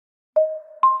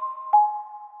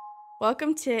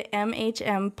Welcome to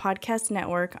MHM Podcast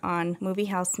Network on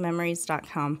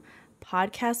MovieHouseMemories.com.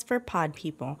 Podcast for pod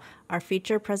people. Our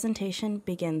feature presentation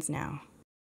begins now.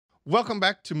 Welcome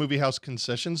back to Movie House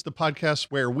Concessions, the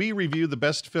podcast where we review the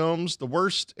best films, the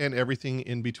worst, and everything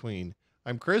in between.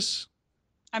 I'm Chris.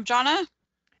 I'm Jonna.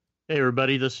 Hey,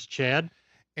 everybody, this is Chad.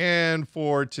 And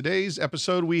for today's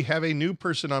episode, we have a new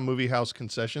person on Movie House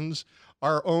Concessions,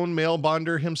 our own mail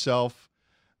bonder himself,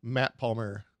 Matt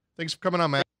Palmer. Thanks for coming on,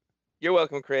 Matt. You're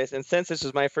welcome, Chris. And since this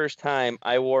was my first time,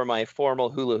 I wore my formal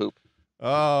hula hoop.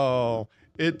 Oh,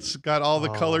 it's got all the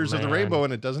colors of the rainbow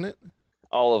in it, doesn't it?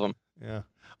 All of them. Yeah.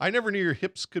 I never knew your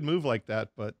hips could move like that,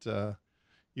 but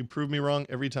you prove me wrong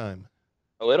every time.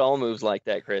 Oh, it all moves like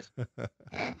that, Chris.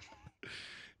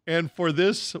 And for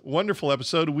this wonderful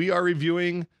episode, we are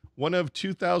reviewing one of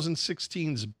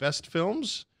 2016's best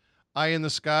films, Eye in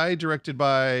the Sky, directed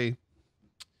by...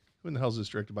 Who in the hell is this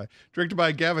directed by? Directed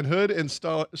by Gavin Hood and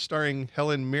starring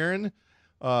Helen Mirren,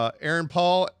 Aaron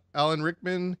Paul, Alan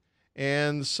Rickman,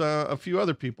 and a few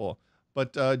other people.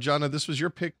 But, Jonna, this was your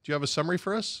pick. Do you have a summary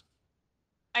for us?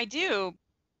 I do.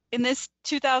 In this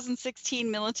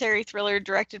 2016 military thriller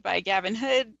directed by Gavin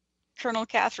Hood, Colonel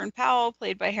Katherine Powell,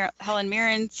 played by Helen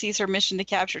Mirren, sees her mission to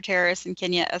capture terrorists in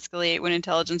Kenya escalate when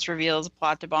intelligence reveals a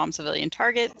plot to bomb civilian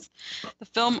targets. The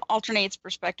film alternates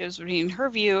perspectives between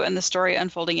her view and the story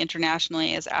unfolding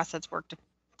internationally as assets work to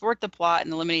thwart the plot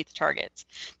and eliminate the targets.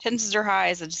 Tensions are high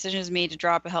as a decision is made to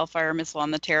drop a Hellfire missile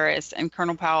on the terrorists, and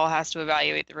Colonel Powell has to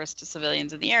evaluate the risk to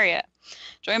civilians in the area.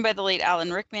 Joined by the late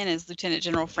Alan Rickman as Lieutenant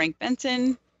General Frank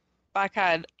Benson,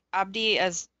 Bakad Abdi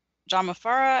as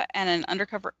Jamafara, and an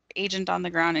undercover agent on the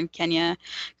ground in Kenya,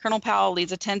 Colonel Powell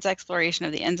leads a tense exploration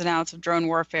of the ins and outs of drone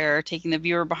warfare, taking the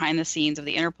viewer behind the scenes of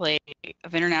the interplay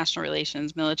of international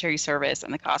relations, military service,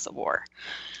 and the cost of war.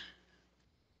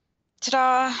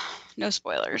 Ta-da! No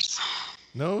spoilers.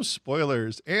 No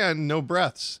spoilers and no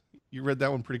breaths. You read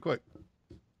that one pretty quick.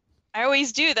 I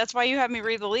always do. That's why you have me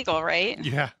read the legal, right?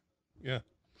 Yeah.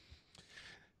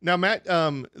 Now, Matt,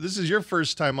 this is your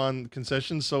first time on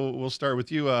Concessions, so we'll start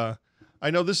with you. I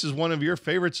know this is one of your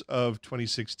favorites of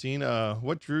 2016.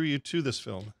 What drew you to this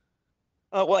film?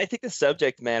 Well, I think the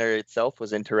subject matter itself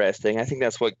was interesting. I think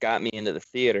that's what got me into the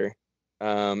theater.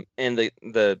 And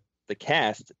the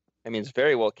cast, I mean, it's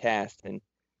very well cast. And,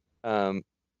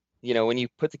 when you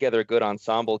put together a good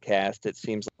ensemble cast, it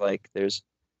seems like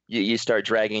you start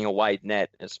dragging a wide net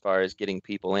as far as getting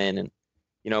people in. And,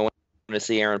 I wanted to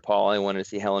see Aaron Paul, I wanted to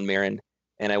see Helen Mirren,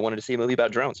 and I wanted to see a movie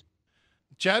about drones.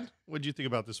 Chad, what did you think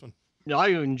about this one? I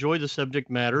enjoy the subject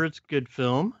matter. It's a good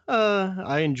film.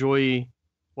 I enjoy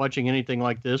watching anything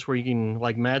like this where you can,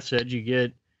 like Matt said, you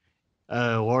get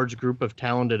a large group of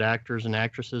talented actors and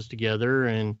actresses together,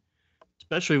 and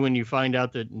especially when you find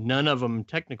out that none of them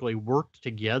technically worked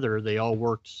together. They all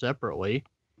worked separately,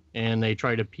 and they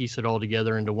try to piece it all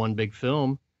together into one big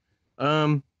film.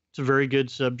 It's a very good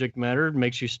subject matter. It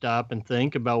makes you stop and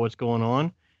think about what's going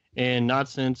on. And not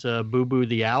since Boo Boo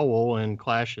the Owl and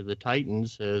Clash of the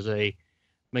Titans has a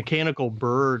mechanical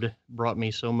bird brought me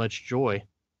so much joy.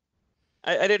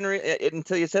 I didn't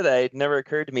until you said that, it never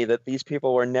occurred to me that these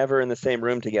people were never in the same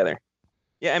room together.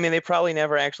 Yeah, I mean, they probably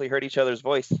never actually heard each other's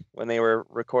voice when they were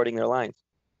recording their lines.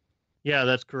 Yeah,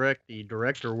 that's correct. The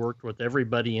director worked with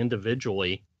everybody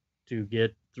individually to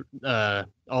get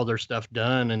all their stuff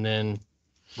done, and then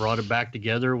brought it back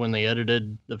together when they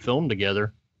edited the film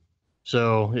together.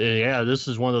 So, yeah, this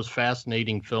is one of those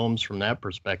fascinating films from that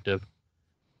perspective.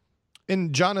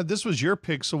 And, Jonna, this was your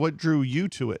pick, so what drew you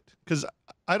to it? Because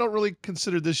I don't really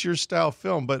consider this your style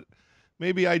film, but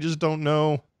maybe I just don't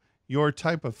know your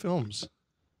type of films.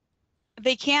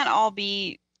 They can't all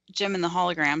be Jim and the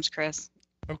Holograms, Chris.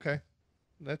 Okay,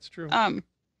 that's true.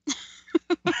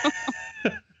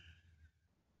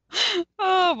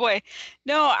 Oh boy.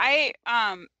 No, I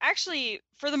actually,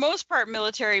 for the most part,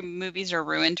 military movies are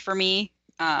ruined for me.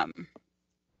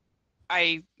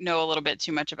 I know a little bit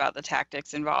too much about the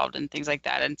tactics involved and things like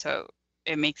that, and so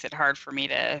it makes it hard for me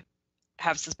to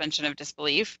have suspension of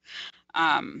disbelief.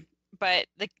 But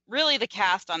the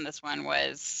cast on this one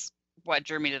was what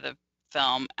drew me to the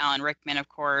film. Alan Rickman, of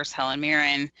course, Helen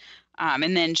Mirren,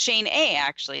 and then Shane A,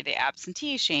 actually, the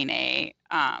absentee Shane A,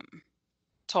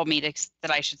 told me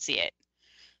that I should see it.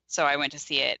 So I went to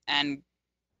see it and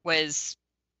was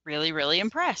really, really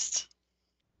impressed.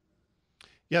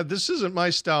 Yeah, this isn't my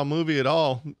style movie at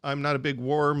all. I'm not a big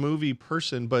war movie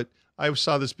person, but I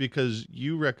saw this because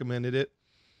you recommended it,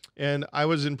 and I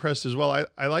was impressed as well.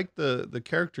 I like the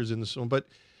characters in this one, but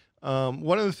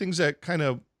one of the things that kind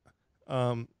of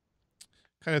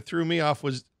threw me off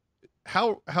was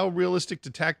how realistic to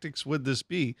tactics would this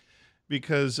be?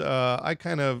 because I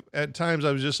kind of, at times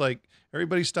I was just like,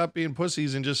 everybody stop being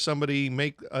pussies and just somebody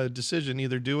make a decision,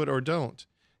 either do it or don't.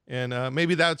 And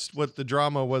maybe that's what the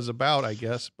drama was about, I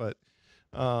guess. But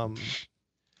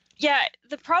yeah,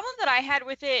 the problem that I had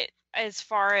with it, as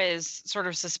far as sort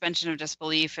of suspension of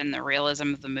disbelief and the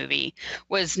realism of the movie,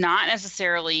 was not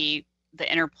necessarily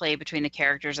the interplay between the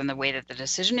characters and the way that the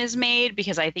decision is made,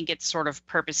 because I think it's sort of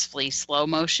purposefully slow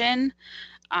motion.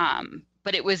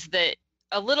 But it was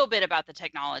a little bit about the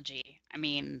technology. I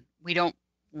mean, we don't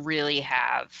really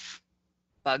have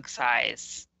bug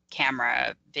size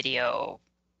camera video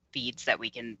feeds that we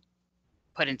can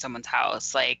put in someone's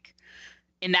house, like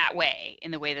in that way, in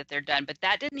the way that they're done. But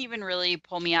that didn't even really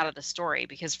pull me out of the story,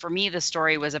 because for me, the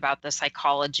story was about the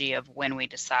psychology of when we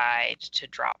decide to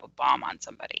drop a bomb on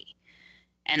somebody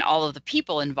and all of the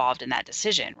people involved in that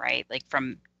decision, right? Like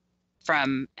from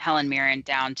Helen Mirren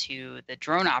down to the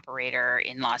drone operator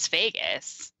in Las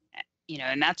Vegas,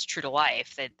 and that's true to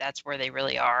life. That's where they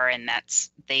really are, and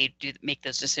they do make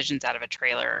those decisions out of a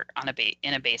trailer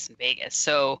in a base in Vegas.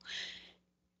 So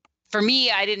for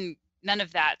me, none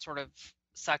of that sort of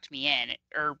sucked me in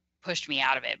or pushed me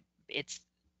out of it.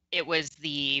 It was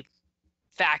the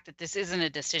fact that this isn't a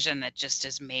decision that just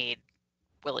is made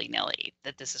willy-nilly,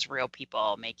 that this is real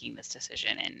people making this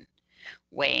decision and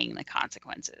weighing the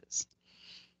consequences.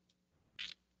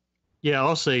 Yeah,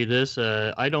 I'll say this.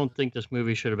 I don't think this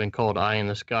movie should have been called Eye in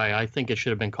the Sky. I think it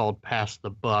should have been called Pass the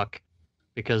Buck,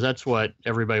 because that's what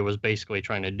everybody was basically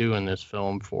trying to do in this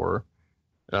film for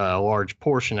a large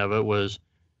portion of it. Was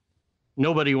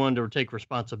nobody wanted to take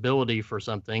responsibility for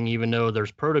something, even though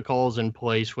there's protocols in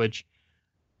place, which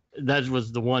that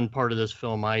was the one part of this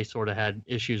film I sort of had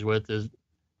issues with. Is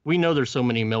we know there's so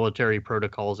many military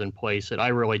protocols in place that I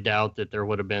really doubt that there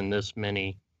would have been this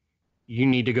many. You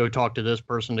need to go talk to this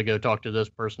person, to go talk to this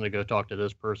person, to go talk to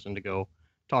this person, to go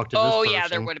talk to this person. Oh, yeah,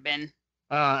 there would have been.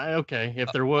 Okay,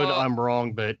 if there would, I'm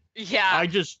wrong, but yeah, I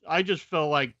just felt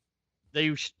like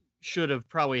they should have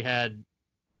probably had.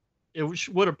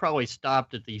 Would have probably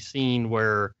stopped at the scene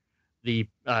where the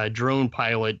drone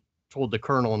pilot told the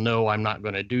colonel, "No, I'm not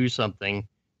going to do something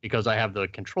because I have the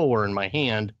controller in my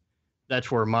hand." That's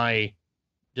where my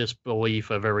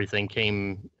disbelief of everything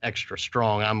came extra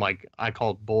strong. I'm like, I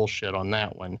called bullshit on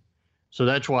that one. So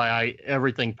that's why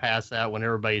everything past that, when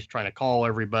everybody's trying to call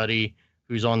everybody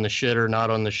who's on the shitter, not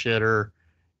on the shitter,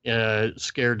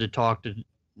 scared to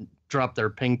drop their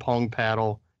ping pong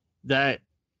paddle,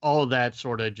 all of that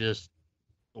sort of just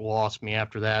lost me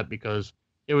after that, because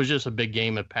it was just a big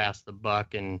game of pass the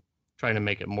buck and trying to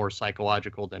make it more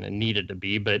psychological than it needed to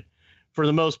be. But for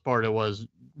the most part, it was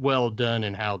well done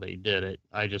in how they did it.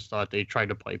 I just thought they tried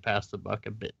to play pass the buck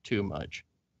a bit too much.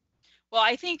 Well,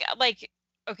 I think,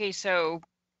 okay, so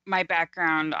my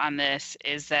background on this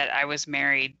is that I was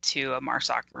married to a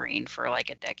MARSOC Marine for like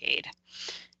a decade.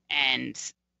 And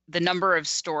the number of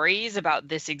stories about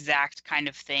this exact kind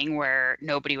of thing where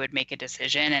nobody would make a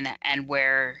decision and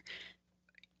where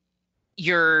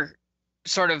your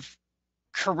sort of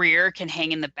career can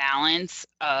hang in the balance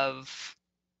of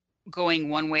going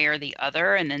one way or the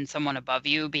other, and then someone above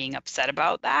you being upset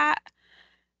about that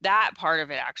part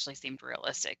of it actually seemed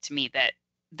realistic to me,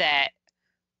 that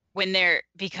when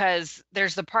because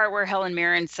there's the part where Helen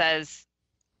Mirren says,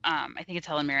 I think it's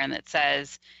Helen Mirren that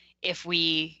says, if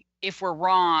we're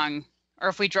wrong, or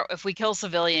if we kill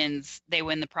civilians, they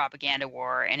win the propaganda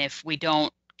war, and if we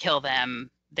don't kill them,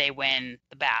 they win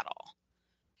the battle.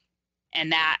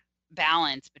 And that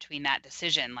balance between that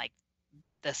decision, like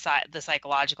the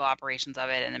psychological operations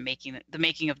of it and the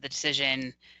making of the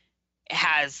decision,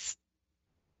 has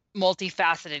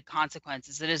multifaceted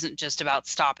consequences. It isn't just about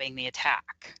stopping the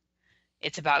attack.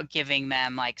 It's about giving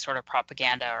them like sort of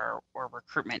propaganda or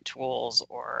recruitment tools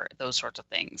or those sorts of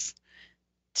things.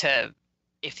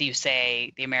 If you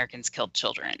say the Americans killed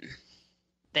children,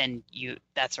 then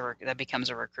that becomes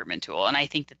a recruitment tool. And I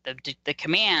think that the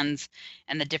commands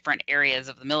and the different areas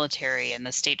of the military and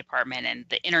the State Department and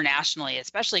the internationally,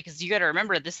 especially because you got to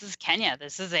remember, this is Kenya.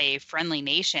 This is a friendly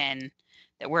nation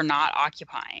that we're not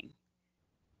occupying.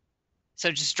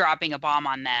 So just dropping a bomb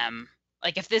on them,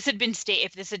 like if this had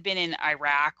been in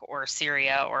Iraq or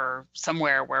Syria or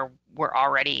somewhere where we're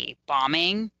already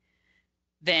bombing,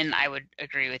 then I would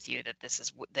agree with you that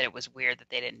that it was weird that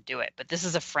they didn't do it. But this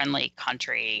is a friendly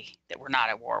country that we're not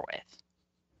at war with.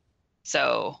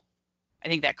 So I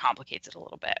think that complicates it a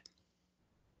little bit.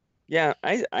 Yeah,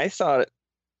 I saw it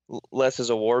less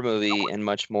as a war movie and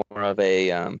much more of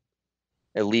a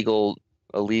legal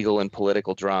and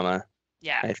political drama.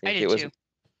 Yeah, I think it was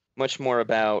much more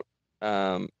about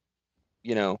how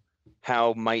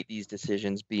might these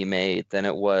decisions be made than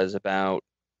it was about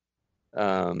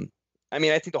I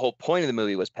mean, I think the whole point of the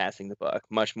movie was passing the buck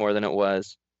much more than it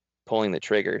was pulling the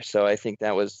trigger. So I think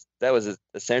that was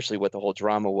essentially what the whole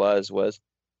drama was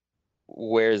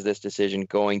where is this decision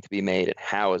going to be made and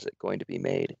how is it going to be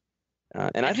made?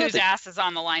 And I thought whose ass is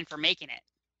on the line for making it?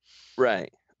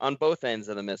 Right. On both ends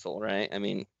of the missile, right? I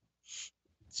mean,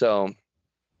 so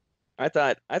I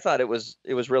thought it was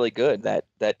really good,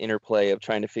 that interplay of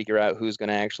trying to figure out who's going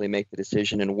to actually make the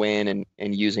decision and when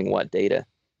and using what data.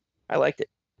 I liked it.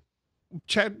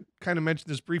 Chad kind of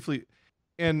mentioned this briefly,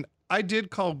 and I did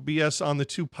call BS on the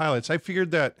two pilots. I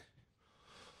figured that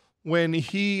when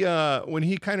he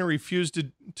kind of refused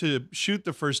to shoot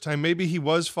the first time, maybe he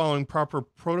was following proper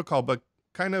protocol, but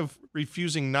kind of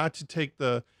refusing not to take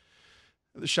the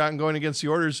shot and going against the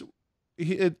orders.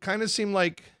 It kind of seemed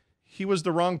like he was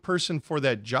the wrong person for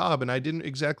that job, and I didn't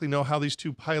exactly know how these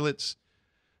two pilots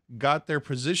got their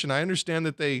position. I understand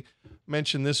that they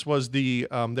mentioned this was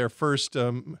their first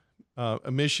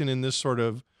mission in this sort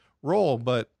of role,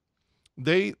 but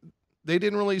they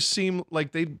didn't really seem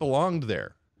like they belonged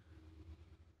there.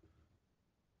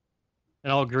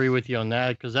 And I'll agree with you on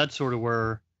that, because that's sort of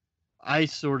where I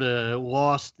sort of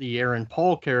lost the Aaron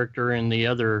Paul character and the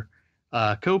other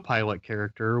co-pilot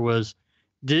character was,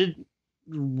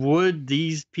 would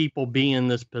these people be in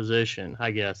this position?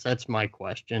 I guess that's my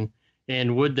question.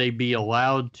 And would they be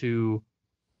allowed to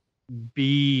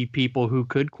be people who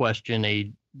could question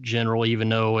a general, even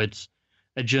though it's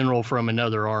a general from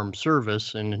another armed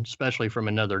service and especially from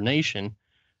another nation,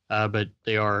 but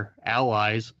they are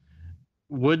allies?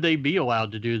 Would they be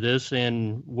allowed to do this?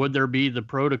 And would there be the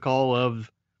protocol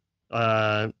of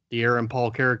the Aaron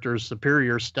Paul character's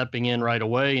superior stepping in right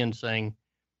away and saying,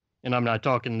 and I'm not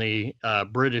talking the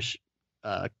British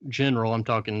general, I'm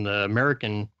talking the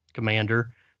American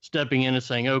commander, stepping in and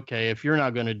saying, okay, if you're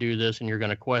not going to do this and you're going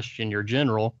to question your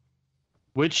general,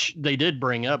 which they did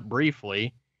bring up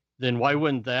briefly, then why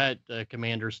wouldn't that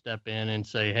commander step in and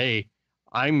say, hey,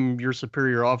 I'm your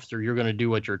superior officer, you're going to do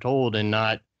what you're told and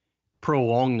not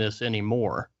prolong this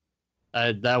anymore?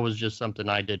 That was just something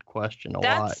I did question a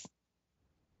lot.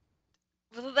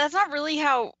 Well, that's not really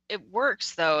how it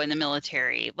works, though, in the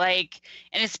military. Like,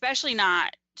 and especially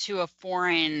not to a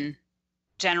foreign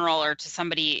general or to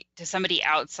somebody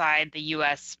outside the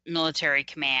U.S. military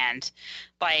command.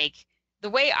 Like, the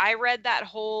way I read that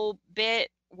whole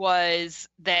bit was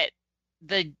that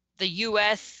the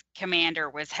U.S. commander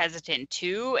was hesitant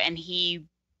too, and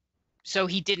so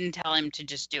he didn't tell him to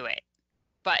just do it,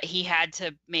 but he had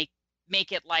to make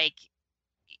it like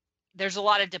there's a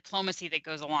lot of diplomacy that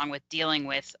goes along with dealing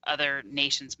with other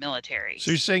nations' militaries.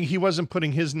 So you're saying he wasn't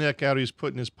putting his neck out, he was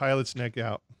putting his pilot's neck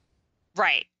out.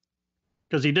 Right.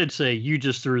 Because he did say, you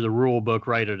just threw the rule book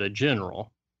right at a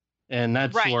general. And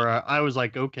that's right. Where I was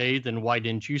like, okay, then why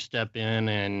didn't you step in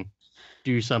and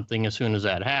do something as soon as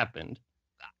that happened?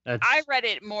 I read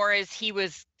it more as he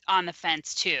was on the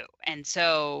fence too. And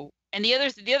so, and the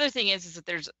other thing is that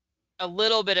there's a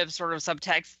little bit of sort of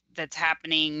subtext that's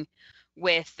happening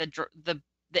with the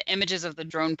images of the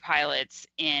drone pilots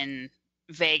in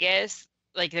Vegas.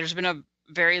 Like, there's been a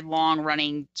very long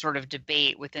running sort of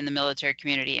debate within the military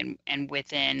community and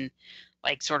within,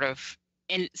 like, sort of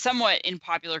somewhat in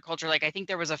popular culture. Like, I think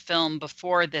there was a film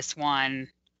before this one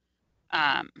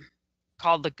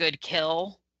called The Good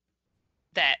Kill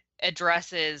that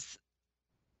addresses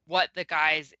what the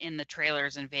guys in the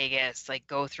trailers in Vegas like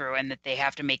go through, and that they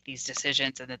have to make these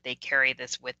decisions and that they carry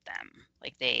this with them.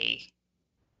 Like, they,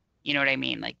 you know what I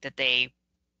mean? Like, that they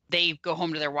go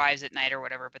home to their wives at night or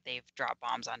whatever, but they've dropped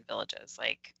bombs on villages.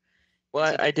 Like,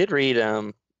 well, I did read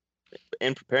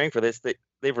in preparing for this that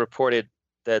they've reported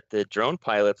that the drone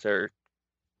pilots are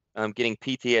getting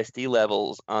PTSD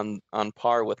levels on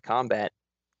par with combat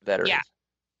veterans.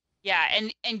 Yeah,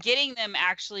 and getting them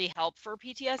actually help for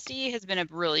PTSD has been a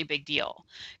really big deal,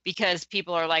 because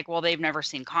people are like, well, they've never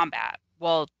seen combat.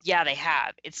 Well, yeah, they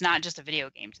have. It's not just a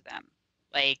video game to them.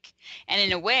 Like, and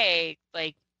in a way,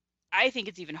 like, I think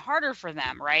it's even harder for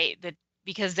them, right? That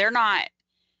because they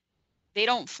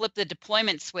don't flip the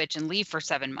deployment switch and leave for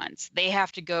 7 months. They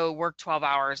have to go work 12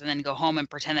 hours and then go home and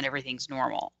pretend that everything's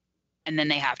normal. And then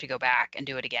they have to go back and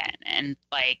do it again. And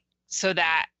like, so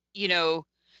that, you know,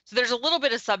 so there's a little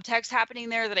bit of subtext happening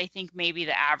there that I think maybe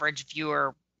the average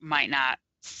viewer might not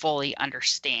fully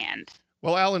understand.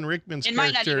 Well, Alan Rickman's character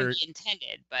might not even be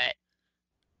intended, but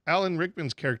Alan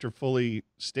Rickman's character fully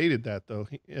stated that, though,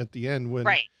 at the end when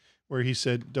where he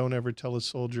said, "Don't ever tell a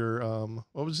soldier."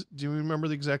 What was? Do you remember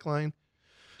the exact line?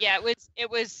 Yeah, it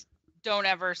was. Don't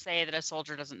ever say that a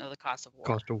soldier doesn't know the cost of war.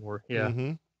 Cost of war. Yeah.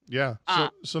 Mm-hmm. Yeah.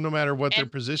 So no matter what their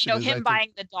position is, him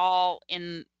buying the doll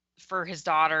for his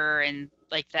daughter, and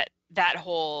like that that's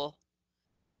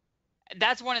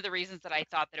one of the reasons that I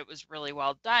thought that it was really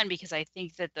well done, because I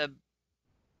think that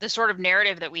the sort of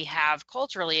narrative that we have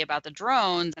culturally about the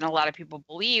drones, and a lot of people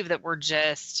believe that we're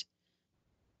just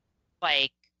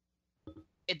like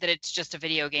that it's just a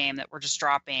video game, that we're just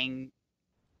dropping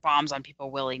bombs on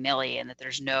people willy-nilly, and that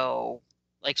there's no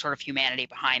like sort of humanity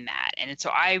behind that. And so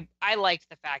I liked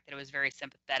the fact that it was very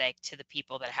sympathetic to the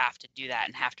people that have to do that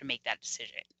and have to make that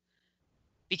decision,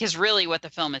 because really what the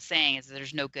film is saying is that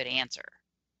there's no good answer.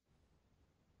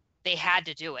 They had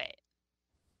to do it,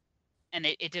 and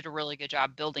it did a really good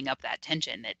job building up that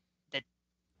tension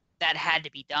that had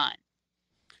to be done.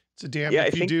 It's a damned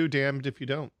if you do, damned if you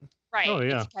don't. Right. Oh,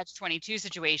 yeah. It's a catch-22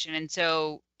 situation. And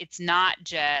so it's not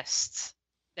just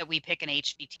that we pick an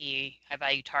HVT, high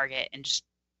value target, and just,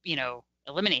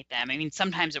 eliminate them. I mean,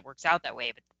 sometimes it works out that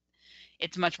way, but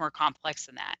it's much more complex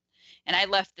than that. And I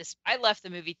left the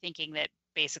movie thinking that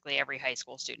basically every high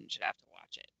school student should have to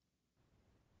watch it.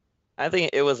 I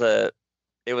think it was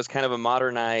kind of a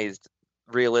modernized,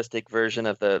 realistic version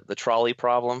of the trolley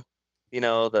problem,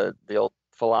 the old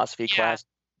philosophy class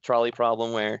trolley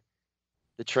problem, where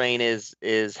the train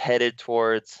is headed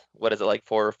towards, what is it, like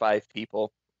 4 or 5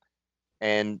 people,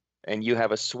 and you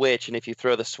have a switch, and if you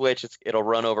throw the switch, it'll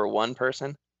run over one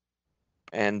person,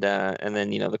 and then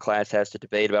the class has to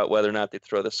debate about whether or not they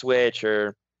throw the switch,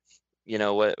 or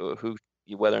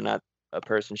whether or not a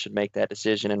person should make that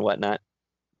decision and whatnot.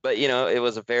 But it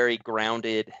was a very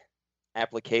grounded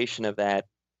application of that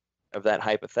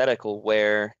hypothetical,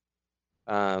 where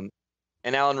and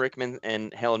Alan Rickman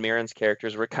and Helen Mirren's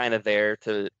characters were kind of there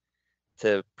to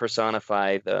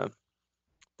personify the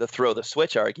throw the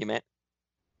switch argument.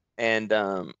 And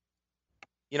I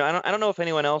don't know if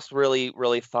anyone else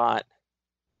really thought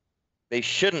they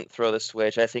shouldn't throw the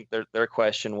switch. I think their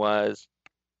question was,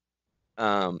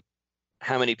 how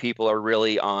many people are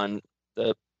really on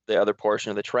the other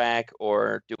portion of the track,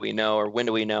 or do we know, or when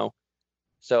do we know?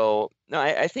 So no,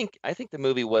 I think the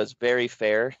movie was very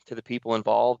fair to the people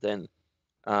involved, and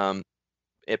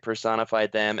it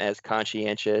personified them as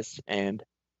conscientious and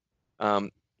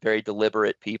very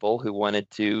deliberate people who wanted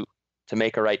to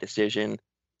make a right decision,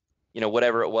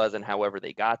 whatever it was and however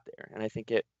they got there. And I think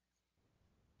it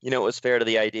was fair to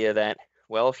the idea that,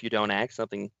 well, if you don't act,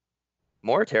 something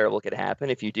more terrible could happen.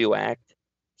 If you do act,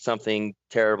 something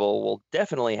terrible will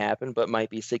definitely happen, but might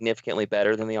be significantly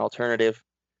better than the alternative.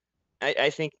 I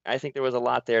think there was a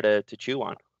lot there to chew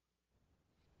on.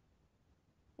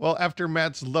 Well, after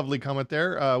Matt's lovely comment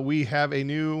there, we have a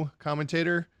new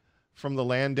commentator from the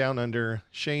land down under.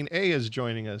 Shane A is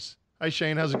joining us. Hi,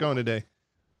 Shane. How's it going today?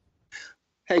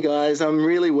 Hey, guys. I'm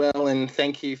really well, and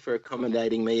thank you for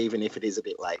accommodating me, even if it is a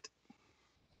bit late.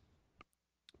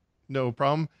 No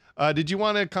problem. Did you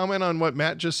want to comment on what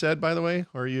Matt just said, by the way?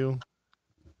 Or are you?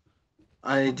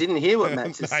 I didn't hear what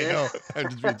Matt just said. I know. I'm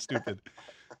just being stupid.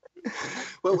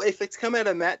 Well, if it's come out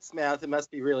of Matt's mouth, it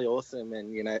must be really awesome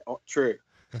and, true.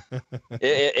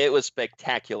 It was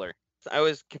spectacular. I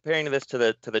was comparing this to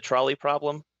the trolley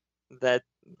problem that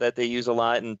they use a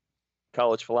lot in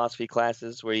college philosophy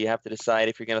classes, where you have to decide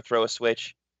if you're going to throw a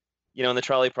switch. In the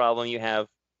trolley problem, you have,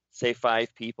 say,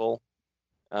 5 people.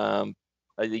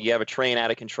 You have a train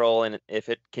out of control, and if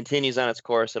it continues on its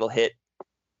course, it'll hit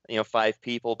 5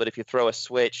 people. But if you throw a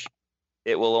switch,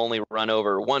 it will only run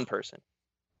over one person.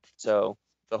 So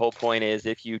the whole point is,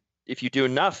 if you do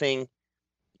nothing,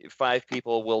 5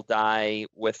 people will die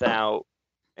without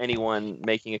anyone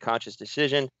making a conscious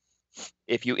decision.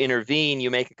 If you intervene, you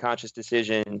make a conscious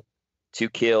decision to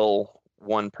kill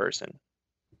one person.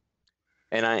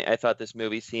 And I thought this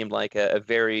movie seemed like a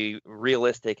very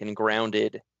realistic and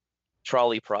grounded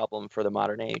trolley problem for the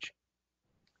modern age.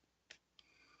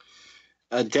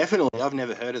 Definitely. I've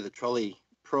never heard of the trolley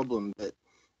problem, but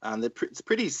it's a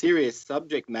pretty serious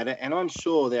subject matter, and I'm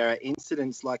sure there are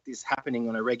incidents like this happening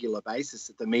on a regular basis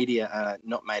that the media are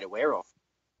not made aware of.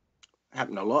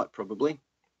 Happen a lot, probably.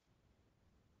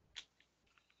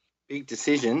 Big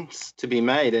decisions to be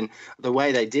made, and the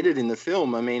way they did it in the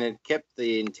film, I mean, it kept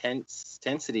the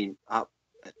intensity up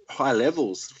at high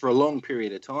levels for a long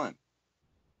period of time.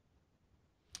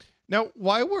 Now,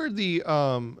 why were the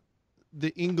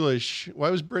English, why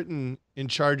was Britain in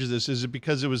charge of this? Is it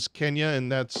because it was Kenya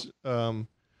and that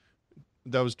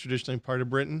was traditionally part of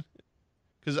Britain?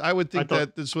 Because I would think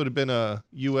that this would have been a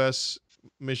U.S.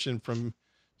 mission from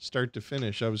start to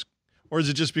finish. Or is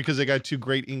it just because they got 2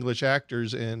 great English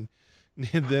actors and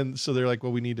then so they're like,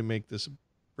 well, we need to make this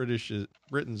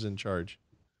Britain's in charge?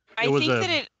 I think that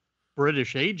it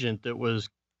British agent that was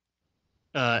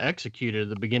executed at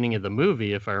the beginning of the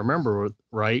movie, if I remember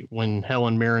right, when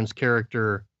Helen Mirren's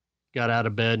character got out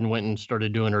of bed and went and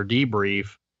started doing her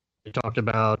debrief, it talked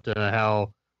about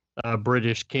how a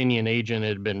British Kenyan agent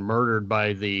had been murdered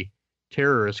by the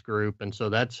terrorist group, and so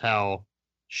that's how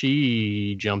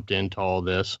she jumped into all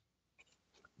this.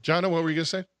 Jonna, what were you gonna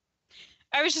say?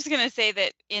 I was just going to say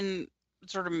that in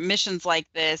sort of missions like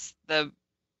this, the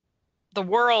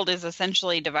world is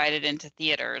essentially divided into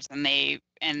theaters,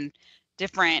 and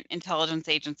different intelligence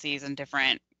agencies and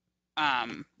different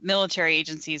military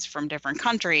agencies from different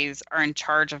countries are in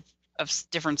charge of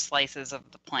different slices of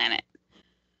the planet.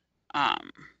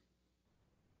 And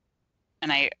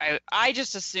I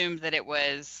just assumed that it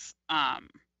was a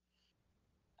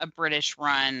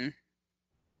British-run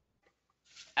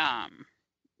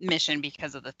mission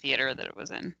because of the theater that it was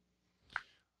in.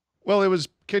 Well,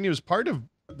 Kenya was part of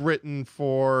Britain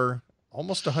for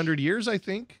almost 100 years, I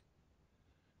think.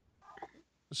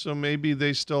 So maybe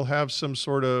they still have some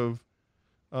sort of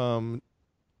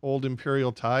old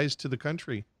imperial ties to the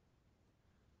country.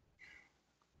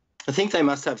 I think they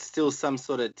must have still some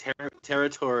sort of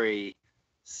territory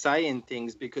say in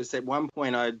things, because at one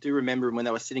point I do remember when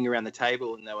they were sitting around the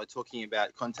table and they were talking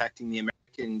about contacting the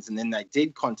Americans, and then they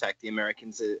did contact the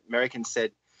Americans. The Americans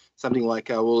said something like,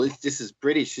 well, if this is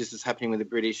British, this is happening with the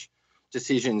British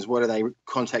decisions, what are they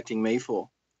contacting me for?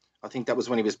 I think that was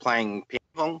when he was playing ping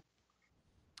pong.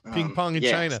 Ping pong in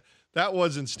China. That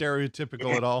wasn't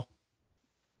stereotypical at all.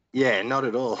 Yeah, not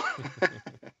at all.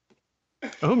 I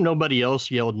hope nobody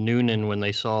else yelled Noonan when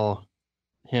they saw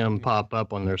him pop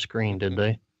up on their screen, did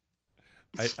they?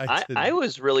 I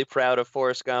was really proud of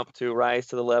Forrest Gump to rise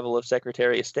to the level of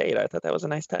Secretary of State. I thought that was a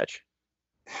nice touch.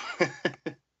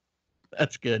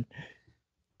 That's good.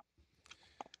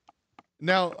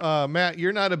 Now, Matt,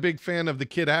 you're not a big fan of the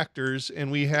kid actors,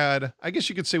 and I guess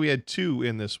you could say we had two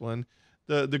in this one.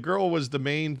 The girl was the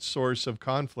main source of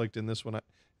conflict in this one,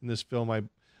 in this film,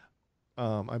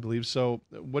 I believe. So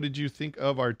what did you think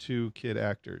of our two kid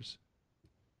actors?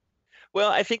 Well,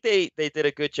 I think they did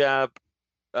a good job.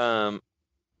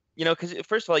 Because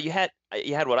first of all, you had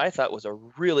what I thought was a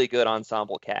really good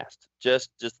ensemble cast. Just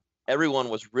everyone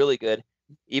was really good.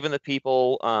 Even the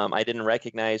people I didn't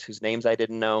recognize, whose names I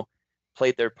didn't know,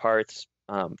 played their parts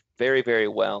very, very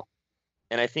well.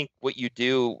 And I think what you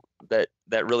do that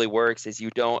really works is you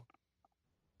don't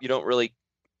really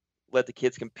let the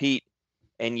kids compete,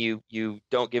 and you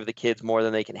don't give the kids more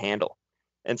than they can handle.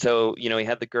 And so, you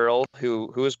had the girl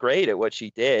who was great at what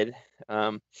she did.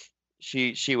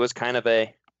 She was kind of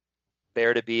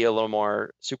there to be a little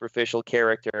more superficial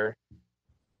character,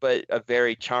 but a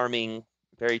very charming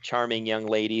young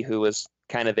lady who was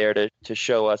kind of there to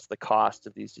show us the cost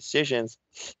of these decisions.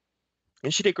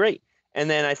 And she did great. And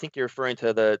then I think you're referring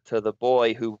to the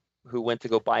boy who went to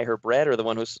go buy her bread, or the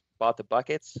one who bought the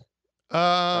buckets.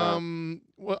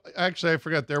 Well, actually, I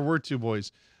forgot there were two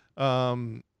boys.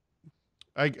 I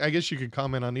guess you could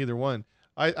comment on either one.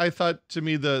 I thought, to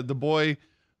me, the boy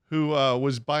who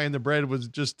was buying the bread was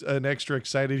just an extra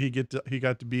excited he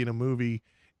got to be in a movie,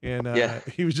 and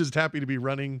he was just happy to be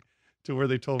running to where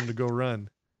they told him to go run.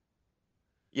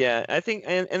 Yeah, I think,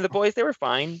 and the boys, they were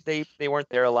fine. They weren't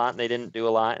there a lot, and they didn't do a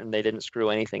lot, and they didn't screw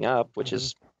anything up, which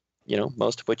is,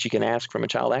 most of what you can ask from a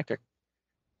child actor.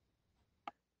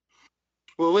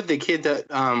 Well, with the kid that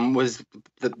was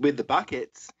with the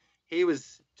buckets, he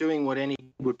was doing what any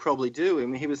would probably do. I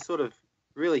mean, he was sort of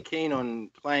really keen on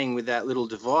playing with that little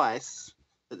device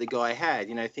that the guy had,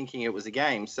 thinking it was a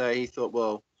game. So he thought,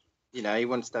 well, he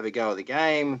wants to have a go at the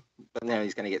game, but now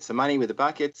he's going to get some money with the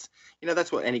buckets.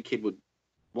 That's what any kid would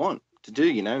want to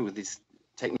do, with this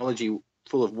technology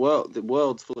the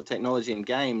world's full of technology and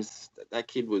games. That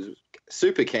kid was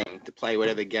super keen to play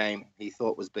whatever game he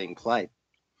thought was being played.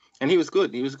 And he was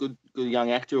good. He was a good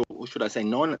young actor, or should I say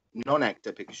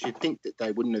non-actor, because you'd think that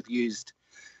they wouldn't have used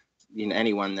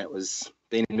anyone that was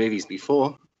been in movies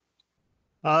before.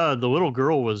 The little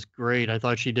girl was great. I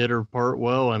thought she did her part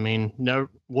well. I mean, never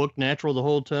looked natural the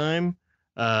whole time.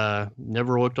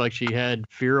 Never looked like she had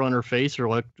fear on her face or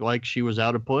looked like she was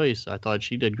out of place. I thought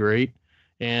she did great.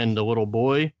 And the little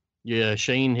boy,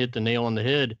 Shane hit the nail on the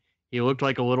head. He looked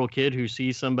like a little kid who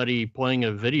sees somebody playing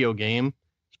a video game,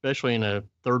 especially in a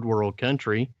third world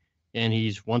country, and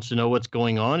he wants to know what's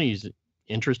going on. He's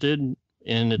interested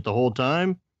in it the whole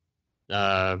time,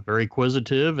 very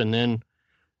inquisitive. And then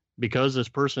because this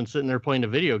person's sitting there playing a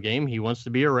video game, he wants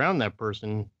to be around that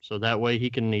person, so that way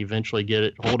he can eventually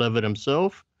get hold of it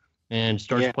himself and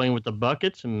starts playing with the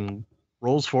buckets and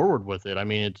rolls forward with it. I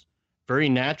mean, it's very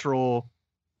natural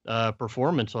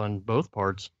performance on both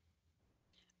parts.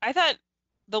 I thought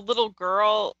the little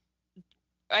girl,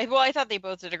 I thought they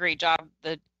both did a great job,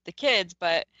 the kids,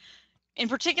 but in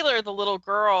particular the little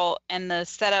girl, and the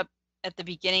setup at the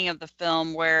beginning of the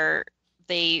film where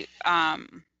they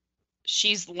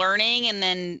she's learning, and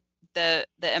then the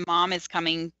imam is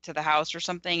coming to the house or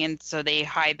something, and so they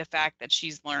hide the fact that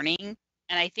she's learning.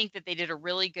 And I think that they did a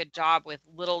really good job with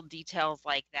little details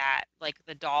like that, like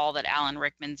the doll that Alan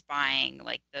Rickman's buying,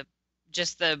 like there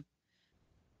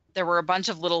were a bunch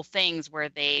of little things where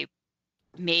they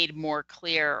made more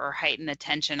clear or heighten the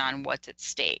tension on what's at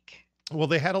stake. Well,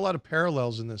 they had a lot of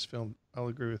parallels in this film. I'll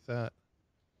agree with that.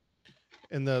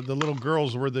 And the little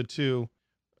girls were the two.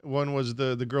 One was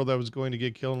the girl that was going to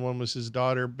get killed, and one was his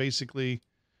daughter, basically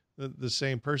the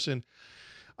same person.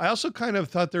 I also kind of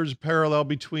thought there was a parallel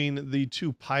between the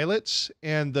two pilots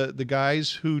and the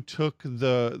guys who took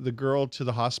the girl to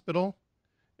the hospital.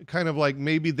 Kind of like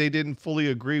maybe they didn't fully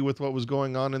agree with what was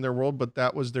going on in their world, but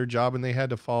that was their job and they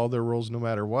had to follow their rules no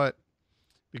matter what,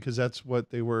 because that's what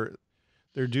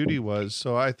their duty was.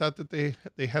 So I thought that they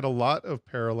had a lot of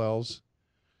parallels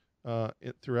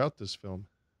throughout this film.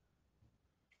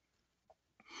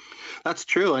 That's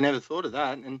true. I never thought of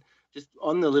that. And just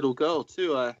on the little girl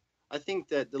too, I think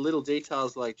that the little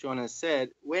details, like John has said,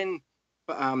 when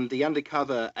the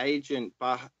undercover agent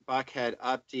Barkhad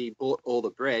Abdi bought all the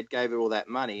bread, gave her all that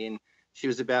money, and she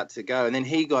was about to go, and then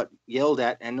he got yelled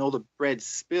at and all the bread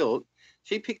spilled.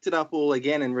 She picked it up all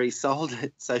again and resold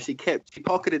it. So she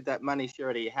pocketed that money she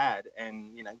already had,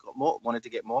 and wanted to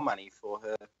get more money for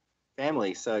her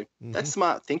family. So that's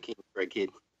smart thinking for a kid.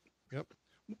 Yep.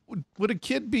 Would a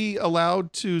kid be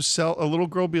allowed to sell? A little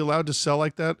girl be allowed to sell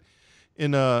like that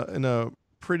in a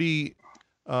pretty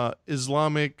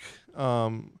Islamic,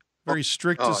 very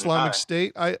strict Islamic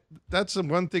state? That's the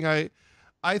one thing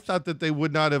I thought that they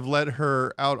would not have let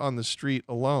her out on the street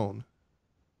alone.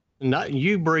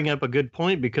 You bring up a good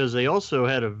point, because they also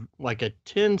had a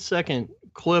 10-second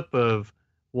clip of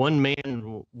one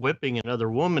man whipping another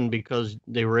woman because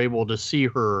they were able to see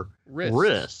her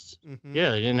wrists. Mm-hmm.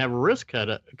 Yeah, they didn't have her wrist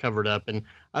covered up, and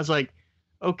I was like,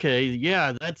 okay,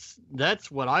 yeah,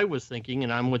 that's what I was thinking,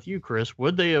 and I'm with you, Chris.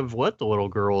 Would they have let the little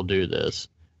girl do this?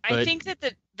 I think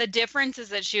that the difference is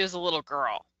that she was a little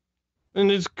girl.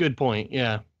 And it's a good point,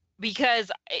 yeah.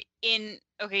 Because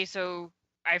so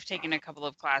I've taken a couple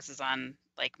of classes on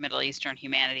like Middle Eastern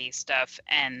humanities stuff,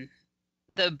 and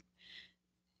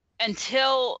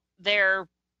until they're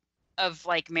of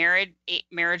like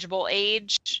marriageable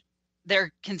age,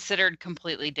 they're considered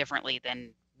completely differently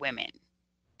than women.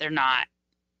 They're not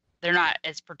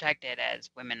as protected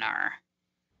as women are.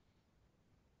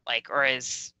 Like, or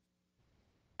as,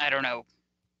 I don't know.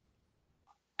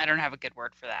 I don't have a good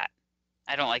word for that.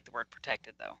 I don't like the word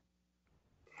protected though.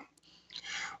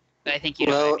 But I think you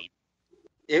know what I mean.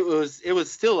 It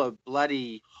was still a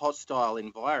bloody hostile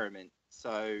environment.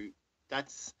 So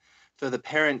that's for the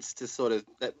parents to sort of,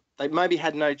 that they maybe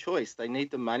had no choice. They need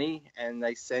the money and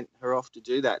they sent her off to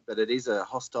do that. But it is a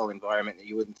hostile environment that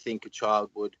you wouldn't think a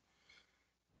child would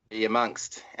be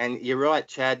amongst. And you're right,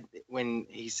 Chad, when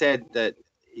he said that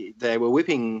they were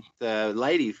whipping the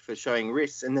lady for showing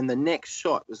wrists, and then the next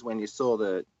shot was when you saw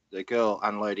the girl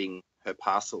unloading her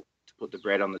parcel to put the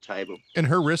bread on the table. And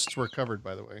her wrists were covered,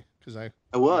 by the way, because it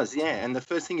was, yeah. And the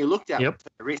first thing you looked at was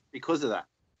her wrist because of that.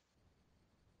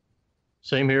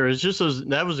 Same here. It's just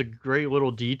that was a great little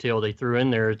detail they threw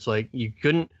in there. It's like they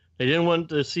didn't want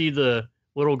to see the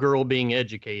little girl being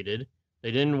educated. They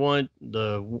didn't want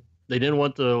the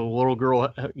little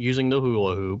girl using the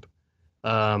hula hoop.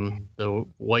 The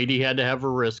lady had to have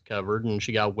her wrist covered, and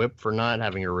she got whipped for not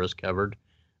having her wrist covered.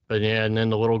 But yeah, and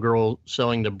then the little girl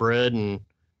selling the bread and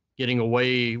getting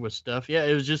away with stuff. Yeah,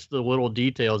 it was just the little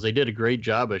details. They did a great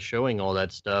job of showing all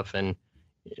that stuff and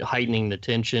heightening the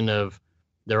tension of,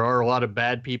 there are a lot of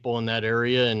bad people in that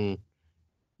area, and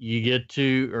you get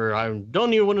to, or I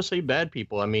don't even want to say bad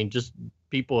people. I mean, just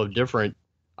people of different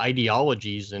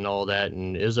ideologies and all that.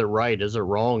 And is it right? Is it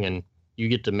wrong? And you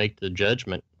get to make the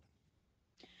judgment.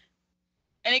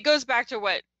 And it goes back to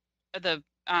what the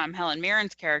Helen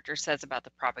Mirren's character says about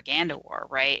the propaganda war,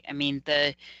 right? I mean,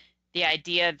 the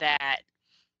idea that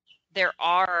there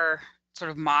are sort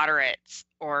of moderates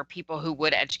or people who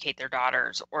would educate their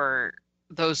daughters or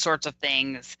those sorts of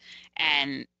things,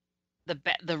 and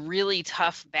the really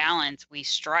tough balance we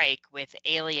strike with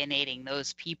alienating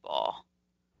those people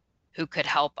who could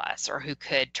help us or who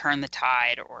could turn the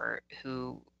tide or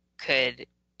who could,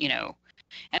 and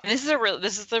this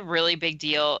is a really big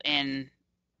deal in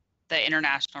the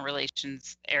international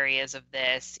relations areas of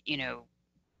this.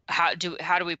 How do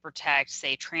we protect,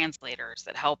 say, translators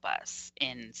that help us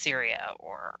in Syria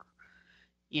or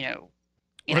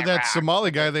in or that Iraq?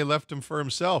 Somali guy, they left him for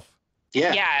himself.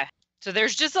 Yeah. So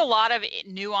there's just a lot of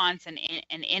nuance and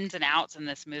ins and outs in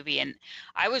this movie, and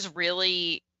I was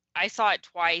really I saw it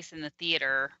twice in the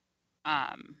theater,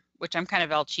 which I'm kind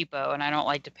of El Cheapo, and I don't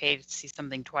like to pay to see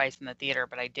something twice in the theater,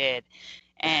 but I did.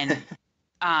 And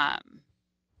I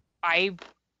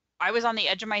was on the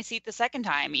edge of my seat the second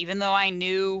time, even though I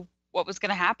knew what was going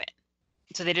to happen.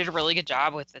 So they did a really good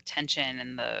job with the tension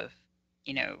and the,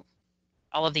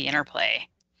 all of the interplay.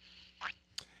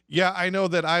 Yeah, I know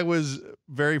that I was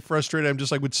very frustrated. I'm just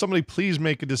like, would somebody please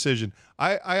make a decision?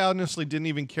 I honestly didn't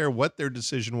even care what their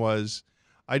decision was.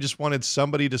 I just wanted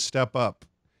somebody to step up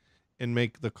and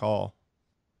make the call.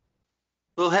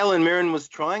 Well, Helen Mirren was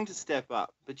trying to step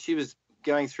up, but she was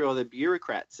going through all the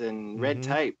bureaucrats and red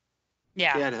tape.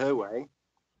 Yeah. She had her way.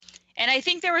 And I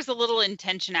think there was a little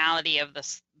intentionality of the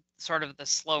sort of the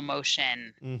slow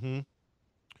motion,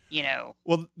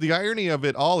 Well, the irony of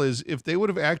it all is if they would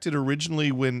have acted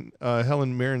originally when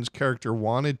Helen Mirren's character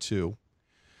wanted to,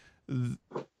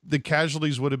 the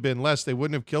casualties would have been less. They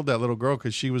wouldn't have killed that little girl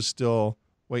because she was still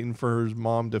waiting for her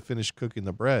mom to finish cooking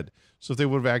the bread. So if they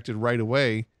would have acted right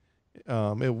away,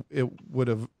 it would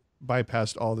have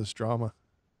bypassed all this drama.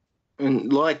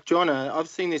 And like John, I've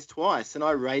seen this twice, and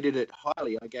I rated it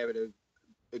highly. I gave it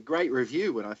a great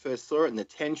review when I first saw it, and the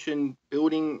tension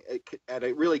building at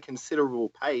a really considerable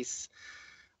pace.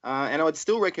 And I would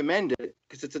still recommend it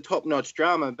because it's a top-notch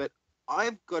drama, but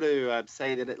I've got to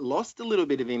say that it lost a little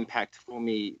bit of impact for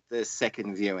me the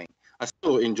second viewing. I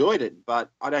still enjoyed it, but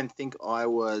I don't think I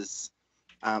was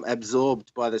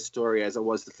absorbed by the story as I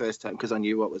was the first time because I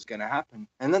knew what was going to happen.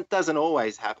 And that doesn't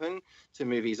always happen to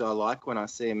movies I like when I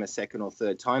see them a second or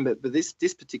third time, but this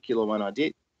particular one I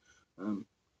did.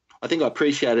 I think I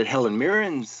appreciated Helen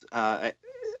Mirren's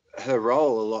her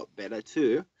role a lot better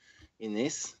too in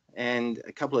this, and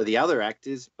a couple of the other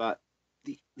actors. But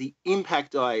the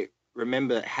impact I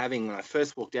remember having when I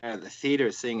first walked out of the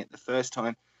theater, seeing it the first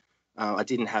time, I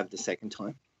didn't have the second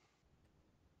time.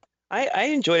 I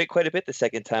enjoyed it quite a bit the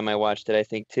second time I watched it. I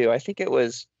think too. I think it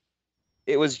was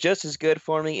just as good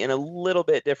for me in a little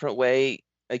bit different way.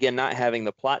 Again, not having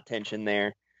the plot tension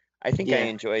there. I think I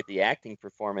enjoyed the acting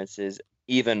performances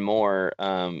even more,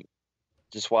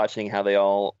 just watching how they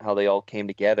all came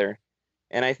together.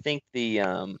 And I think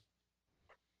the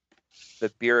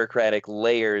bureaucratic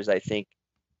layers, I think,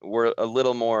 were a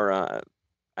little more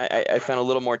I found a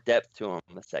little more depth to them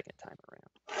the second time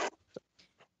around.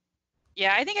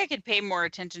 Yeah, I think I could pay more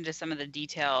attention to some of the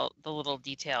little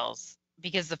details,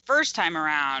 because the first time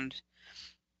around,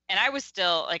 and I was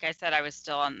still, like I said, I was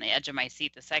still on the edge of my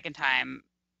seat the second time.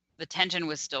 The tension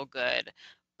was still good,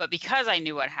 but because I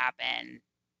knew what happened,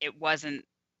 it wasn't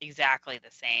exactly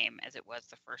the same as it was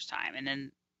the first time. And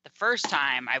then the first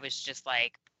time I was just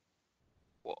like,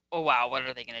 oh wow, what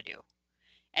are they going to do?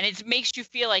 And it makes you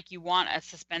feel like you want a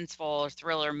suspenseful or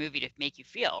thriller movie to make you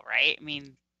feel, right? I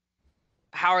mean,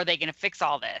 how are they going to fix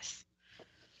all this?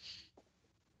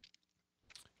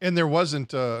 And there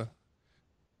wasn't a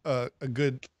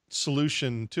good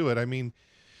solution to it. I mean,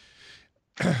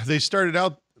 they started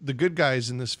out the good guys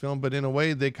in this film, but in a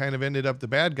way they kind of ended up the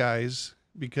bad guys,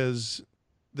 because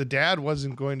the dad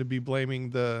wasn't going to be blaming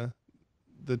the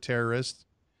terrorist.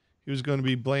 He was going to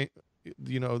be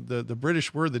the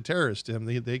British were the terrorists to him.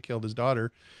 They killed his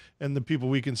daughter, and the people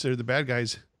we consider the bad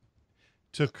guys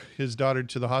took his daughter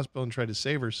to the hospital and tried to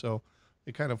save her. So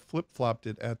they kind of flip-flopped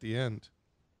it at the end.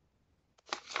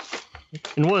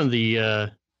 And one of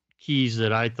the keys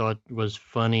that I thought was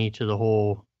funny to the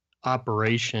whole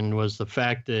operation was the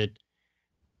fact that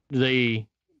the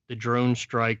drone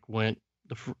strike went,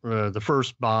 the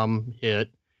first bomb hit,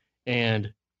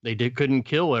 and they couldn't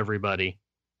kill everybody,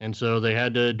 and so they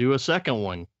had to do a second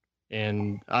one.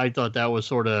 And I thought that was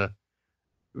sort of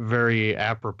very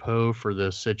apropos for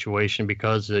this situation,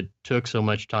 because it took so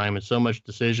much time and so much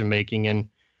decision making, and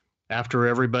after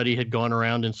everybody had gone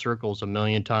around in circles a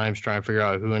million times trying to figure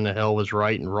out who in the hell was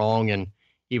right and wrong, and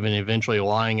even eventually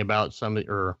lying about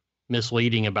or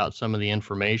misleading about some of the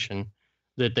information,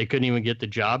 that they couldn't even get the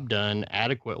job done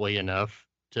adequately enough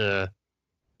to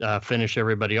finish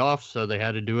everybody off. So they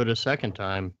had to do it a second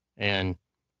time. And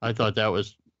I thought that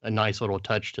was a nice little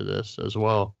touch to this as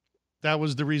well. That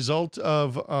was the result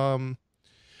of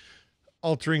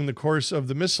altering the course of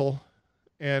the missile.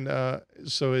 And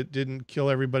so it didn't kill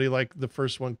everybody like the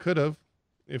first one could have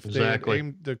if they had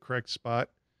aimed the correct spot.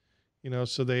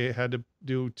 So they had to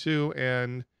do two.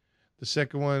 And the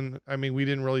second one, I mean, we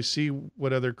didn't really see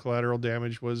what other collateral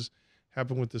damage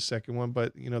happened with the second one,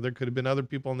 but there could have been other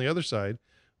people on the other side,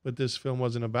 but this film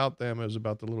wasn't about them. It was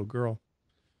about the little girl.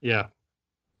 Yeah.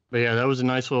 But yeah, that was a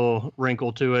nice little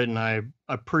wrinkle to it, and I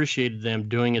appreciated them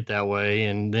doing it that way.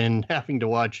 And then having to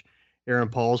watch Aaron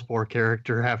Paul's poor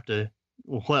character have to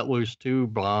let loose two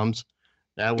bombs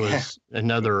That was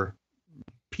another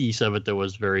piece of it that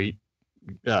was very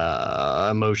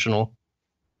emotional.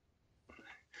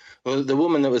 Well, the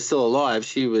woman that was still alive,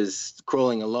 she was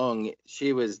crawling along.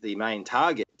 She was the main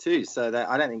target too. So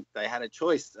I don't think they had a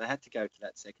choice. They had to go to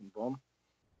that second bomb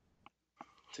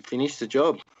to finish the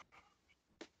job.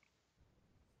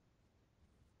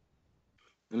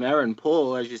 Mirren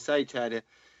Paul, as you say, Chad,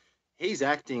 his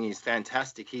acting is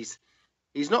fantastic. He's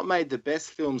not made the best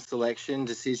film selection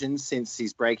decisions since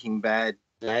his Breaking Bad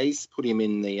days, put him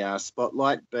in the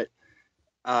spotlight, but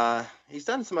he's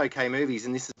done some okay movies,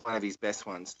 and this is one of his best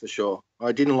ones for sure.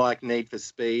 I didn't like Need for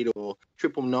Speed, or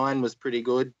 999 was pretty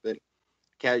good, but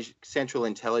Central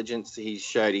Intelligence, he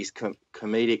showed his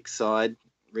comedic side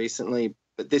recently,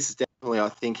 but this is definitely, I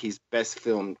think, his best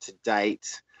film to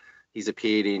date he's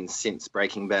appeared in since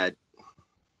Breaking Bad.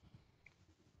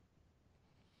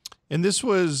 And this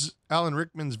was Alan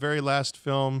Rickman's very last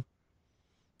film.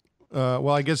 Well,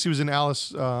 I guess he was in Alice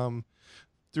Through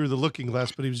the Looking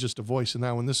Glass, but he was just a voice in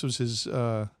that one. This was his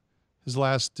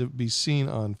last to be seen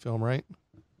on film, right?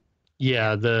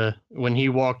 Yeah, when he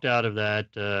walked out of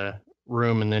that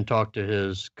room and then talked to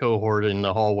his cohort in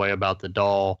the hallway about the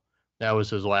doll, that was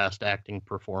his last acting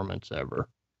performance ever.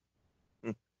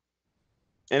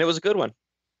 And it was a good one.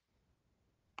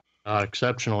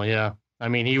 Exceptional, yeah. I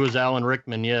mean, he was Alan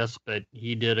Rickman, yes, but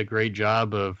he did a great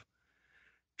job of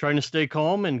trying to stay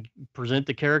calm and present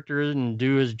the character and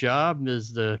do his job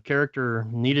as the character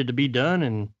needed to be done.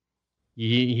 And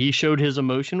he showed his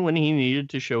emotion when he needed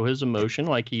to show his emotion,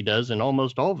 like he does in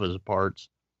almost all of his parts.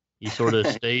 He sort of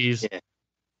stays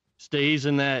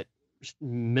in that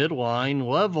midline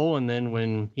level, and then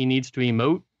when he needs to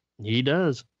emote, he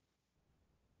does.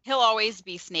 He'll always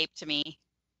be Snape to me.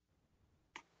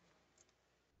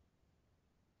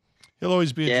 He'll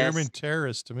always be a German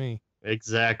terrorist to me.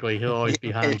 Exactly. He'll always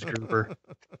be Hans Gruber.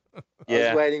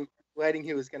 I was waiting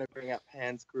he was going to bring up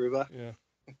Hans Gruber. Yeah.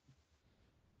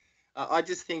 I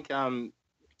just think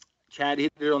Chad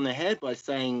hit it on the head by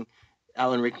saying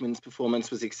Alan Rickman's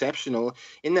performance was exceptional.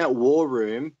 In that war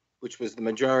room, which was the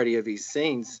majority of his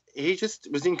scenes, he just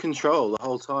was in control the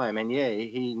whole time. And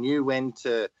he knew when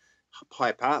to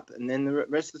pipe up, and then the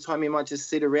rest of the time he might just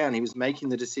sit around. He was making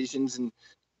the decisions, and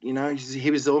he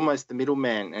was almost the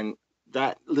middleman. And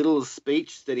that little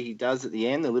speech that he does at the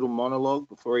end, the little monologue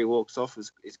before he walks off,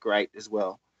 is great as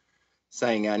well.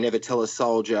 Saying never tell a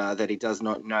soldier that he does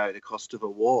not know the cost of a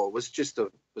war was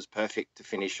perfect to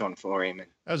finish on for him.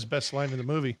 That was the best line in the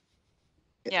movie.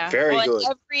 Yeah, very good.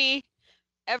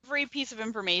 Every piece of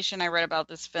information I read about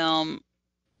this film,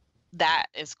 that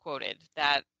is quoted.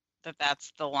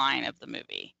 That's the line of the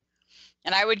movie.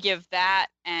 And I would give that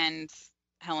and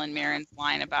Helen Mirren's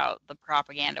line about the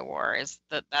propaganda war is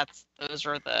those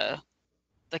are the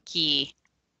key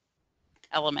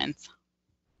elements.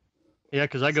 Yeah,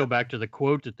 because I go back to the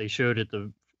quote that they showed at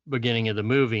the beginning of the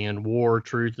movie, and war,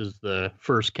 truth is the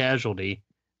first casualty.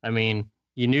 I mean,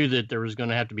 you knew that there was going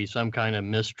to have to be some kind of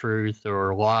mistruth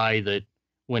or lie that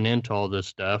went into all this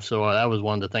stuff. So that was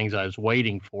one of the things I was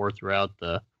waiting for throughout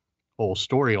the whole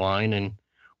storyline. And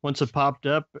once it popped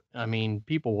up, I mean,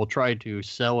 people will try to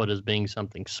sell it as being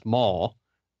something small,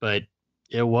 but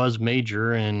it was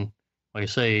major. And like I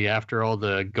say, after all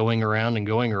the going around,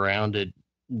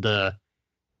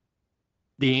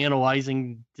 the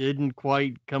analyzing didn't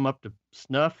quite come up to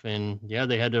snuff. And yeah,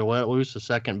 they had to let loose a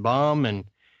second bomb. And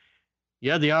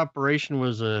yeah, the operation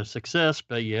was a success,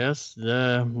 but yes,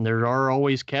 there are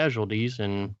always casualties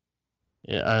and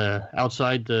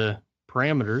outside the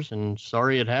parameters, and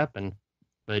sorry it happened.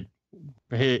 But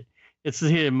it's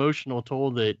the emotional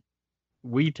toll that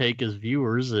we take as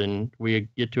viewers, and we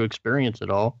get to experience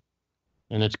it all.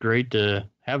 And it's great to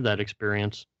have that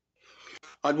experience.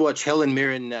 I'd watch Helen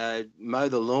Mirren mow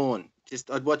the lawn.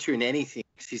 I'd watch her in anything.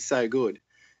 She's so good.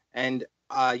 And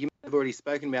you might have already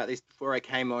spoken about this before I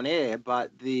came on air,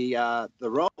 but the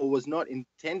role was not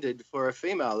intended for a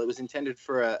female. It was intended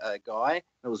for a guy.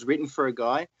 It was written for a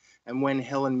guy. And when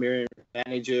Helen Mirren,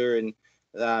 manager, and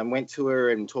went to her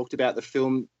and talked about the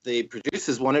film, the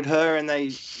producers wanted her, and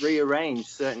they rearranged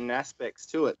certain aspects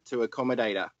to it to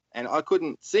accommodate her. And I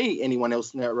couldn't see anyone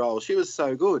else in that role. She was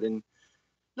so good, and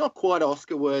not quite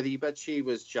Oscar worthy, but she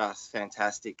was just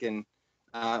fantastic. And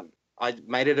I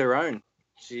made it her own.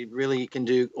 She really can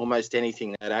do almost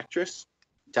anything, that actress,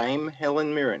 Dame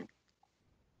Helen Mirren.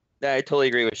 Yeah, I totally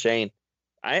agree with Shane.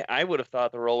 I would have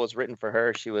thought the role was written for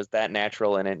her. She was that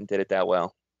natural in it and did it that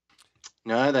well.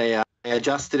 No, they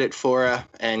adjusted it for her,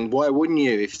 and why wouldn't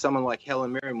you? If someone like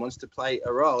Helen Mirren wants to play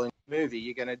a role in a movie,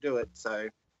 you're going to do it. So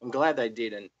I'm glad they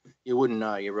did, and you wouldn't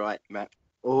know. You're right, Matt.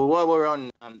 Well, while we're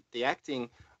on the acting,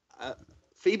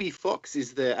 Phoebe Fox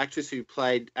is the actress who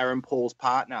played Aaron Paul's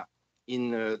partner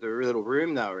in the little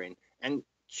room they were in. And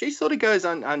she sort of goes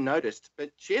unnoticed,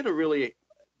 but she had a really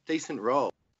decent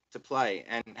role to play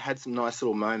and had some nice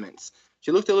little moments.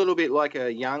 She looked a little bit like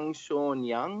a young Sean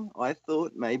Young. I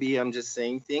thought maybe I'm just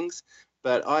seeing things,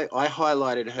 but I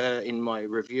highlighted her in my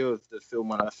review of the film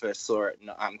when I first saw it,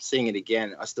 and I'm seeing it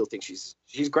again. I still think she's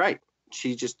great.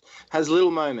 She just has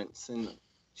little moments, and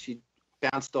she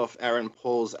bounced off Aaron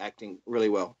Paul's acting really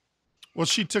well. Well,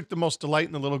 she took the most delight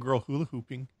in the little girl hula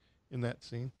hooping in that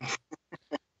scene.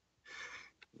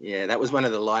 Yeah, that was one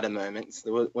of the lighter moments.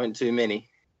 There weren't too many.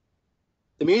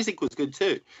 The music was good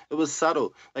too. It was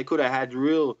subtle. They could have had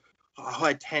real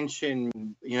high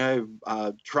tension,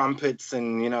 trumpets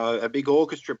and, a big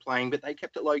orchestra playing, but they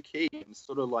kept it low key and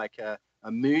sort of like a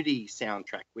moody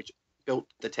soundtrack, which built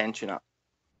the tension up.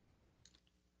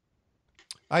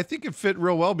 I think it fit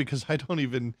real well because I didn't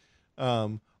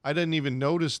even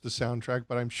notice the soundtrack,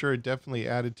 but I'm sure it definitely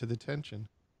added to the tension.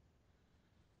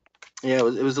 Yeah,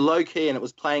 it was low key and it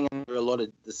was playing under a lot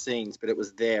of the scenes, but it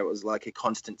was there. It was like a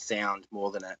constant sound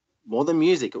more than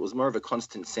music. It was more of a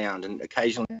constant sound, and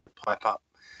occasionally it would pipe up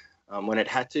when it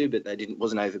had to, but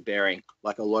wasn't overbearing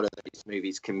like a lot of these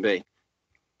movies can be.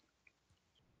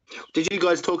 Did you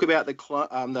guys talk about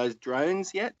those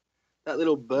drones yet? That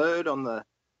little bird on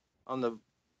the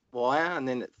wire, and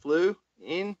then it flew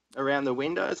in around the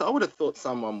windows. I would have thought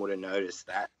someone would have noticed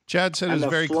that. Chad said it was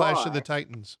very Clash of the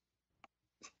Titans.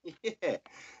 Yeah,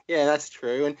 that's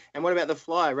true. And what about the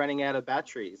fly running out of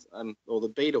batteries, or the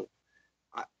beetle?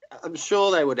 I'm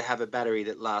sure they would have a battery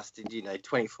that lasted,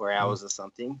 24 hours or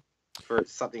something for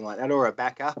something like that, or a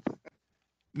backup.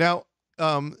 Now,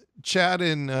 Chad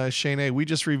and Shanae, we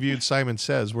just reviewed Simon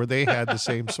Says, where they had the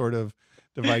same sort of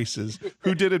devices.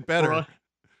 Who did it better?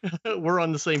 We're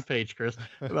on the same page, Chris.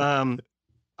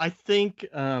 I think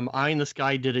Eye in the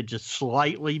Sky did it just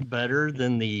slightly better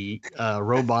than the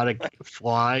robotic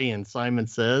fly in Simon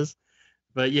Says.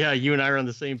 But yeah, you and I are on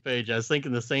the same page. I was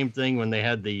thinking the same thing when they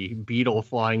had the beetle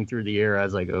flying through the air. I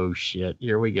was like, oh shit,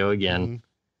 here we go again.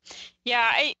 Mm-hmm.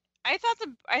 Yeah, I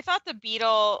thought the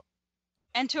beetle,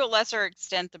 and to a lesser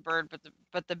extent the bird,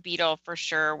 but the beetle for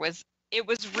sure was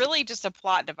really just a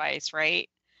plot device, right?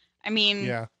 I mean,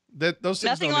 yeah. Those things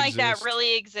nothing don't like exist. that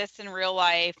really exists in real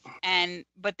life,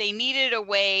 but they needed a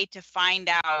way to find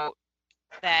out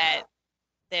that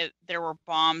there were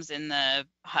bombs in the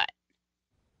hut.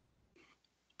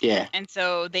 Yeah. And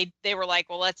so they were like,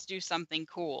 well, let's do something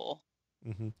cool.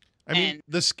 Mm-hmm. I mean,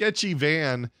 the sketchy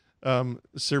van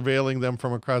surveilling them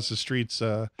from across the streets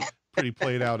pretty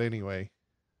played out anyway.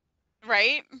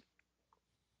 Right?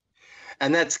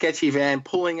 And that sketchy van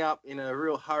pulling up in a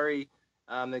real hurry,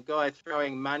 the guy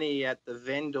throwing money at the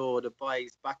vendor to buy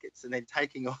his buckets and then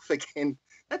taking off again.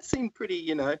 That seemed pretty,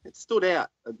 it stood out.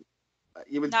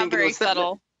 You would Not think very it was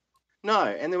subtle. No,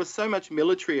 and there was so much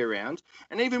military around.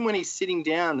 And even when he's sitting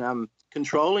down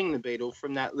controlling the beetle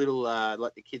from that little,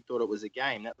 like the kid thought it was a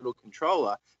game, that little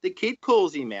controller, the kid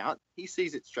calls him out. He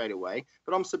sees it straight away.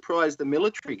 But I'm surprised the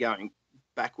military going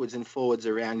backwards and forwards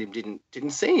around him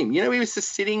didn't see him. He was just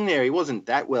sitting there. He wasn't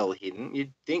that well hidden.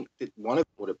 You'd think that one of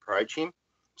them would approach him.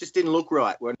 Just didn't look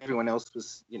right when everyone else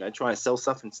was, trying to sell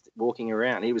stuff and walking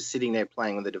around. He was sitting there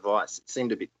playing with the device. It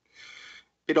seemed a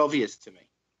bit obvious to me.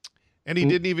 And he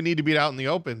didn't even need to be out in the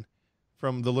open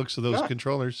from the looks of those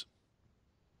controllers.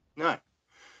 No.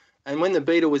 And when the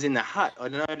beetle was in the hut, I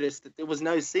noticed that there was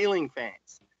no ceiling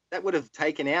fans. That would have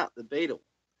taken out the beetle.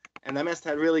 And they must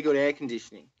have really good air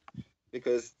conditioning,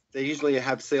 because they usually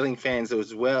have ceiling fans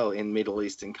as well in Middle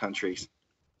Eastern countries.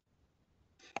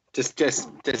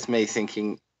 Just me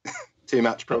thinking too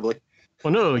much, probably.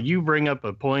 Well, no, you bring up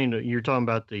a point. You're talking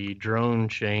about the drone,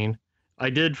 Shane. I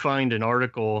did find an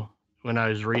article when I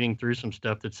was reading through some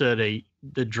stuff that said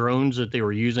the drones that they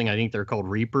were using, I think they're called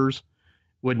Reapers,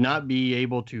 would not be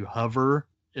able to hover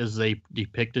as they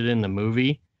depicted in the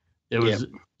movie.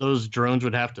 Those drones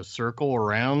would have to circle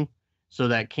around. So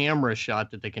that camera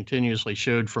shot that they continuously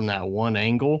showed from that one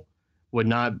angle would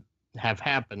not have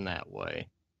happened that way,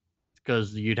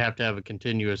 because you'd have to have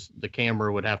the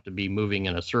camera would have to be moving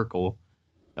in a circle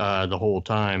the whole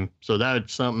time. So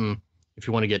that's something, if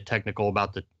you want to get technical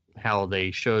about how they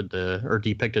showed or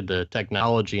depicted the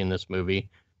technology in this movie,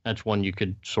 that's one you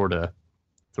could sort of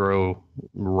throw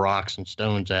rocks and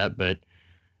stones at. But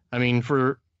I mean,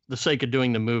 for the sake of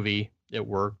doing the movie, it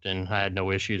worked, and I had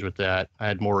no issues with that. I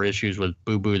had more issues with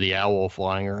Boo Boo the owl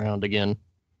flying around again.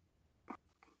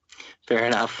 Fair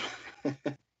enough.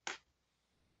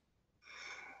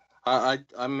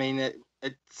 I mean,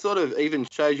 it sort of even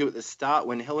shows you at the start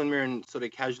when Helen Mirren sort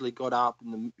of casually got up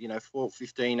in the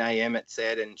 4:15 a.m. it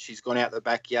said, and she's gone out the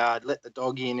backyard, let the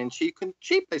dog in, and she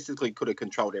basically could have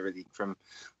controlled everything from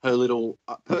her little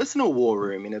personal war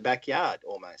room in her backyard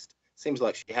almost. Seems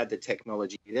like she had the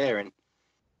technology there, and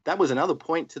that was another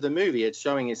point to the movie. It's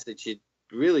showing us that you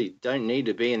really don't need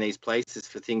to be in these places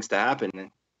for things to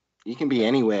happen. You can be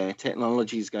anywhere.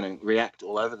 Technology is going to react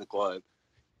all over the globe.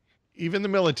 Even the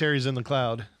military's in the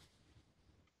cloud.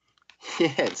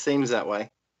 Yeah, it seems that way.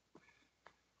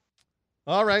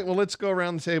 All right, well, let's go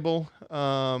around the table.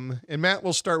 And Matt,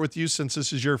 we'll start with you since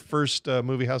this is your first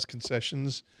Movie House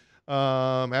Concessions.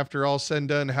 After all said and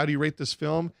done, how do you rate this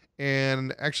film?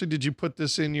 And actually, did you put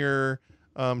this in your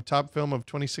top film of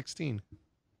 2016?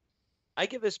 I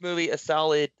give this movie a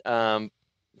solid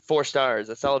 4 stars,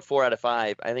 a solid 4 out of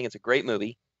 5. I think it's a great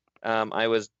movie. I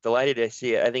was delighted to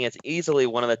see it. I think it's easily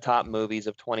one of the top movies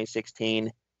of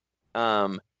 2016.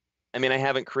 I mean, I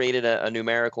haven't created a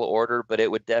numerical order, but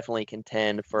it would definitely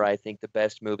contend for, I think, the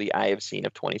best movie I have seen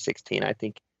of 2016. I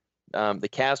think the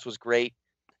cast was great,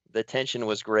 the tension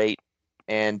was great,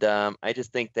 and I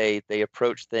just think they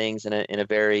approached things in a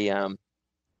very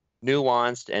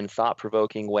nuanced and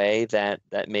thought-provoking way that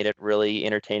made it really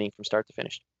entertaining from start to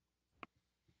finish.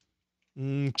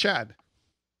 Chad.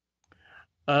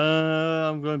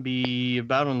 I'm going to be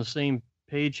about on the same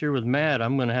page here with Matt.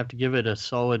 I'm going to have to give it a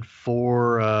solid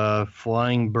 4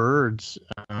 flying birds.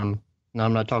 No,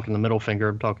 I'm not talking the middle finger.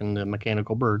 I'm talking the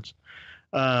mechanical birds.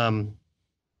 I'm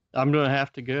going to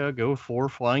have to go 4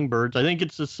 flying birds. I think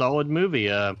it's a solid movie.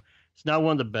 It's not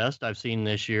one of the best I've seen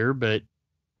this year, but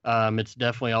it's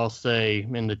definitely, I'll say,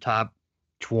 in the top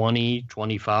 20,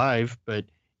 25, but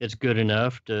it's good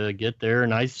enough to get there.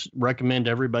 And I recommend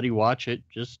everybody watch it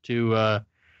just to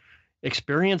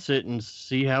experience it and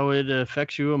see how it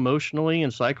affects you emotionally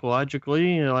and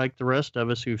psychologically, like the rest of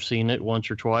us who've seen it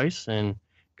once or twice, and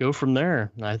go from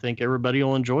there. I think everybody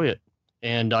will enjoy it.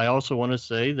 And I also want to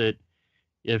say that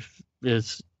if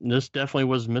this definitely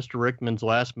was Mr. Rickman's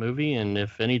last movie, and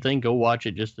if anything, go watch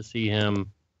it just to see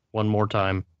him one more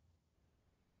time.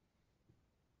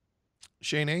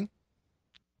 Shane?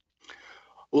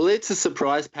 Well, it's a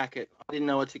surprise packet. I didn't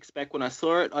know what to expect when I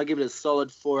saw it. I give it a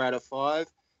solid 4 out of 5.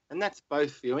 And that's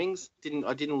both viewings.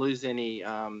 I didn't lose any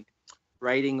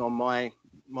rating on my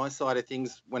side of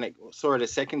things when I saw it a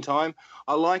second time.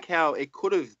 I like how it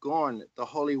could have gone the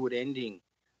Hollywood ending.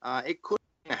 It could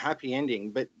have been a happy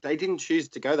ending, but they didn't choose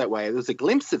to go that way. There was a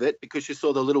glimpse of it because you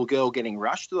saw the little girl getting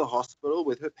rushed to the hospital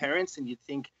with her parents, and you'd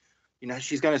think,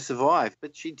 she's going to survive.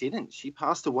 But she didn't. She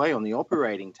passed away on the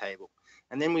operating table.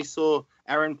 And then we saw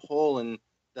Aaron Paul and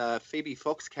the Phoebe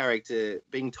Fox character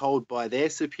being told by their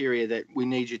superior that we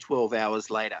need you 12 hours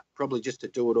later, probably just to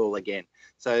do it all again.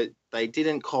 So they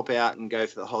didn't cop out and go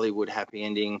for the Hollywood happy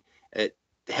ending. It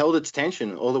held its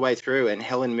tension all the way through, and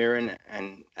Helen Mirren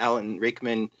and Alan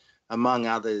Rickman, among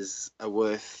others, are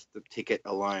worth the ticket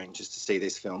alone just to see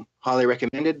this film. Highly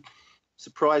recommended.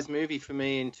 Surprise movie for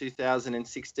me in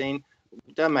 2016.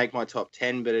 Don't make my top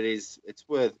 10, but it's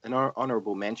worth an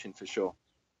honorable mention for sure.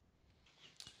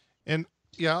 And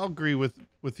yeah, I'll agree with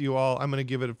you all. I'm going to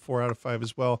give it a 4 out of 5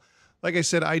 as well. Like I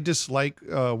said, I dislike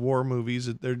war movies.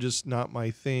 They're just not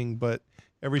my thing. But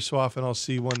every so often, I'll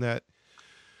see one that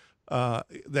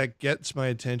gets my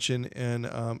attention, and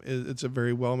it's a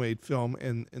very well-made film.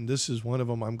 And this is one of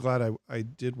them. I'm glad I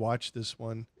did watch this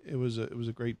one. It was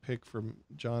a great pick from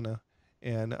Jana,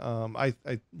 and I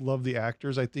love the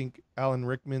actors. I think Alan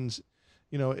Rickman's,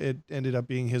 it ended up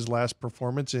being his last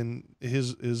performance, and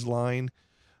his line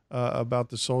about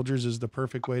the soldiers is the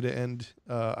perfect way to end,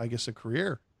 I guess, a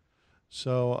career.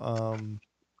 So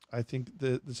I think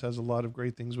that this has a lot of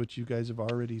great things, which you guys have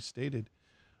already stated.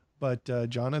 But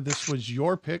Jana, this was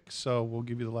your pick, so we'll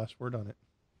give you the last word on it.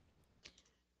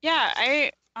 Yeah,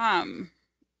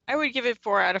 I would give it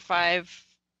 4 out of 5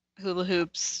 hula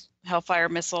hoops, Hellfire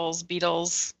missiles,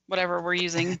 Beatles, whatever we're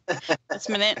using this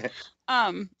minute.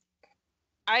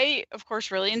 I, of course,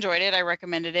 really enjoyed it. I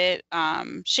recommended it.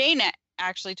 Shane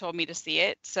actually told me to see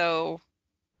it, so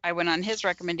I went on his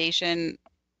recommendation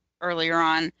earlier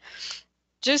on.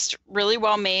 Just really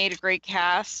well made, great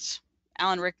cast.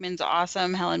 Alan Rickman's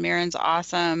awesome. Helen Mirren's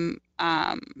awesome.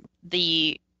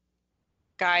 The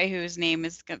guy whose name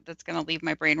that's going to leave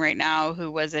my brain right now,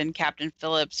 who was in Captain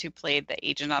Phillips, who played the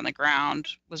agent on the ground,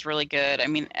 was really good. I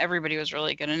mean, everybody was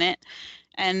really good in it,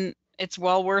 and it's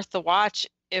well worth the watch,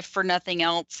 if for nothing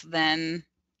else than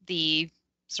the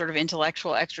sort of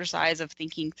intellectual exercise of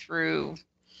thinking through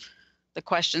the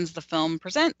questions the film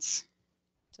presents.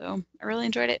 So I really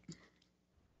enjoyed it.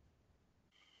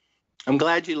 I'm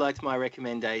glad you liked my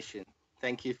recommendation.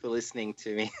 Thank you for listening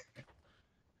to me.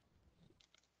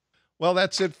 Well,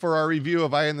 that's it for our review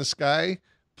of Eye in the Sky.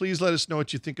 Please let us know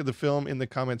what you think of the film in the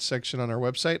comments section on our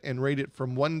website and rate it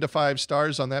from 1 to 5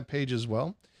 stars on that page as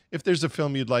well. If there's a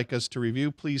film you'd like us to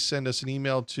review, please send us an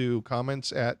email to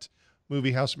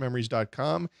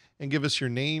comments@moviehousememories.com and give us your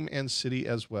name and city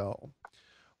as well.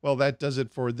 Well, that does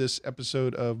it for this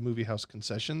episode of Movie House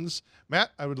Concessions.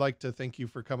 Matt, I would like to thank you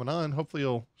for coming on. Hopefully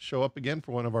you'll show up again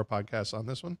for one of our podcasts on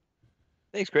this one.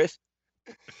 Thanks, Chris.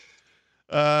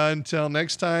 Until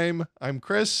next time, I'm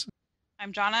Chris.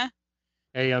 I'm Jonna.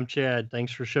 Hey, I'm Chad.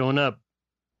 Thanks for showing up.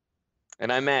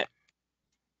 And I'm Matt.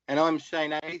 And I'm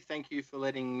Shane A. Thank you for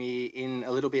letting me in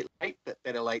a little bit late, but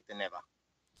better late than never.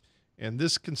 And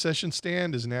this concession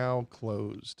stand is now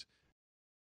closed.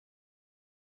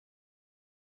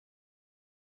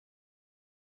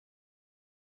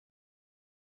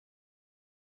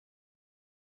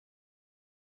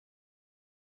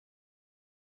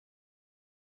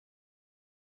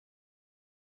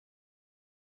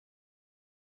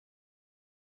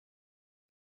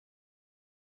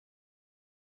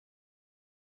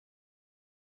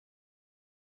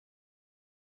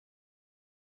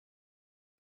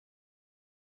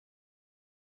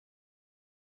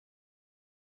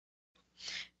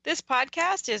 This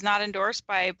podcast is not endorsed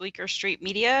by Bleecker Street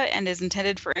Media and is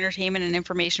intended for entertainment and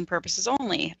information purposes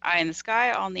only. Eye in the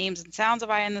Sky, all names and sounds of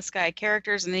Eye in the Sky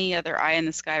characters and any other Eye in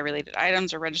the Sky related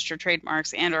items are registered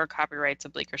trademarks and or copyrights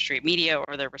of Bleecker Street Media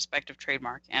or their respective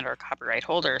trademark and or copyright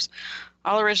holders.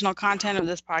 All original content of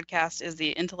this podcast is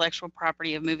the intellectual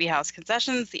property of Movie House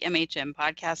Concessions, the MHM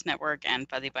Podcast Network, and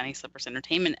Fuzzy Bunny Slippers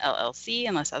Entertainment, LLC,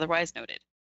 unless otherwise noted.